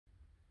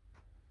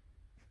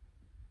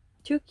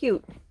Too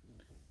cute.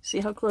 See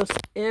how close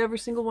every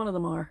single one of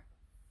them are.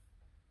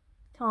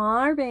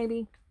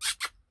 Tarbaby.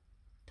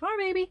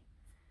 Tarbaby.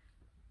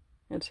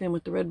 That's him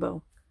with the red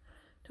bow.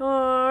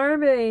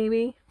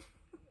 Tarbaby.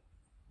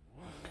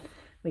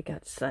 We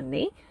got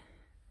Sunny.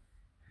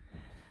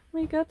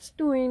 We got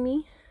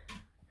Stormy.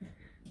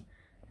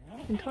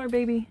 And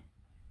Tarbaby.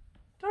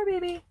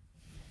 Tarbaby.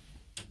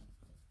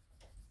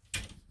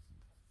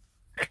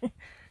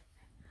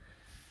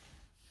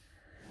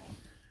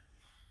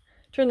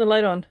 Turn the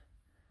light on.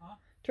 Huh?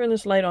 Turn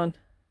this light on.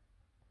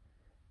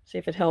 See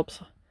if it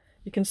helps.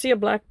 You can see a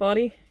black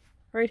body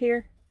right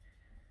here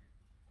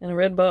and a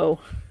red bow.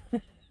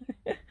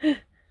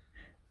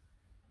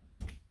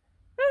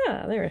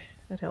 Ah, there.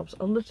 That helps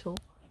a little.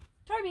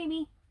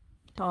 Tarbaby.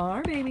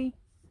 Tarbaby.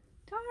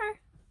 Tar.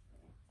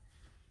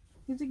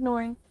 He's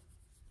ignoring.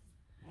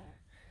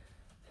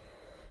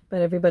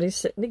 But everybody's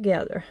sitting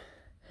together.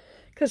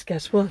 Because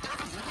guess what?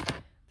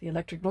 The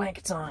electric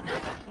blanket's on.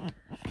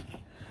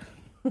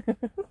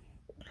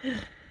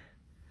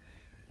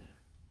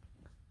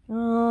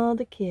 Oh,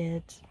 the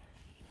kids.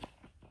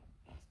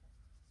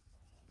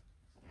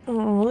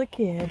 Oh, the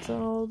kids.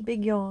 Oh, the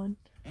big yawn.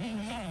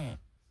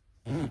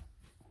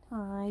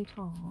 Hi,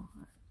 Tom.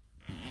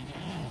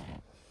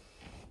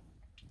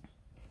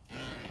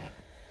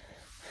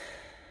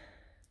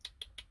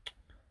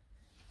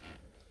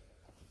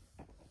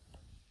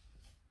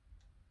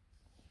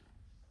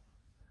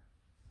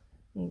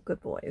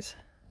 Good boys.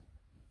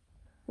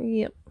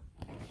 Yep.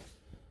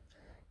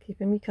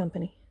 Keeping me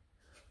company.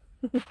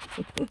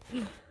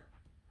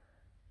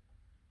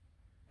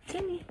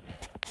 Sunny.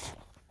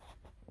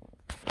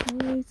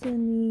 Hey,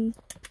 Sunny.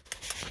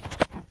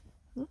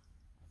 I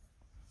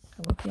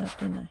woke you up,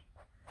 didn't I?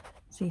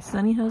 See,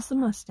 Sunny has the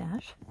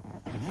mustache.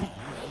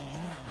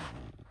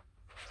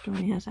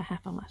 Stormy has a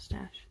half a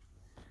mustache.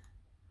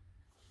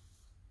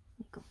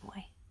 Good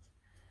boy.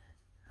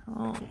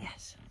 Oh,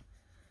 yes.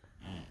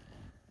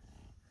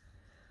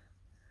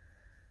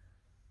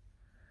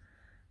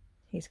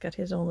 He's got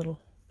his own little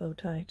bow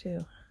tie,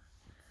 too.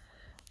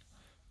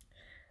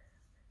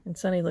 And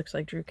Sunny looks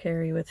like Drew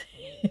Carey with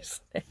his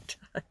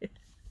necktie.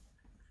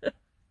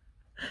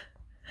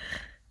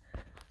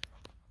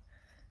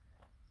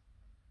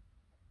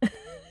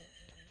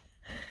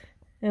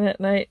 And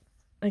at night,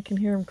 I can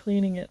hear him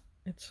cleaning it.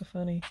 It's so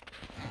funny.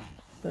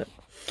 But,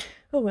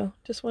 oh well,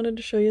 just wanted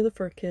to show you the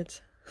fur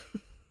kids.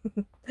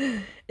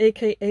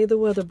 AKA the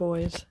Weather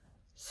Boys,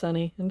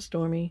 Sunny and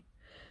Stormy,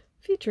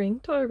 featuring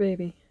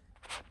Tarbaby,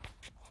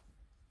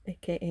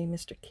 AKA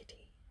Mr.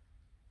 Kitty.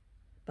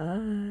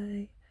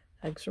 Bye.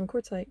 Hugs from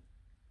Quartzite.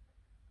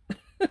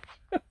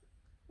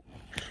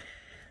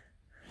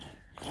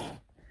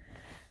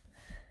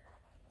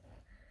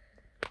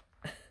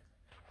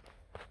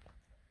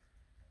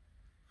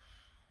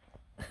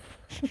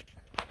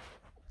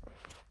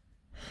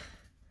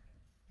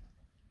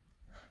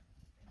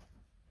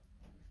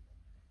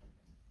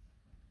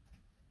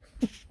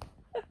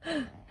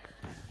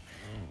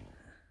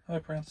 Hi,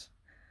 Prince.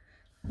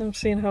 I'm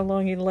seeing how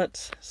long he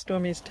lets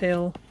Stormy's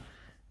tail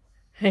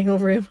hang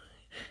over him.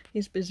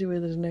 He's busy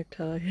with his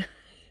necktie.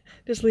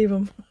 Just leave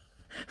him.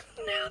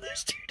 Now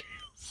there's two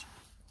tails.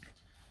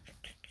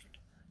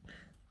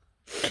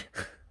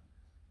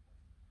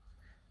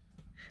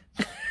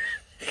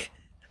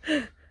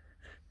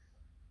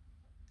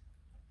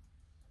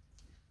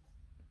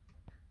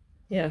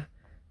 Yeah,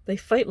 they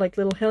fight like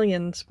little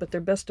hellions, but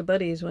they're best of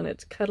buddies when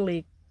it's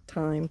cuddly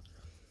time.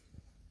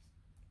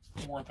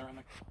 More there in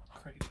the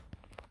crate.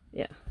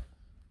 Yeah.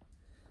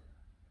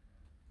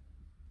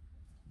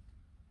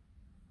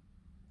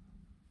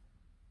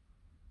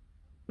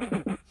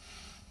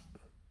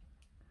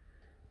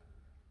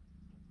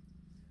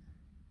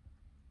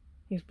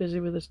 He's busy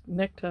with his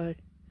necktie.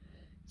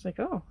 It's like,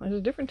 oh, there's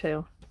a different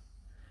tail.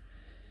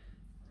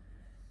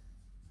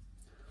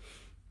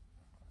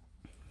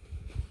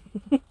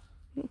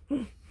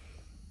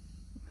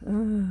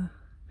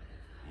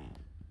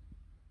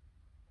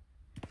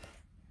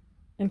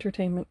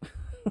 Entertainment.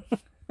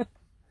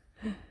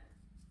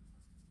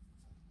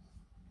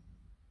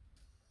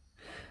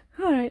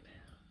 All right.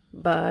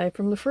 Bye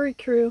from the furry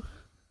crew.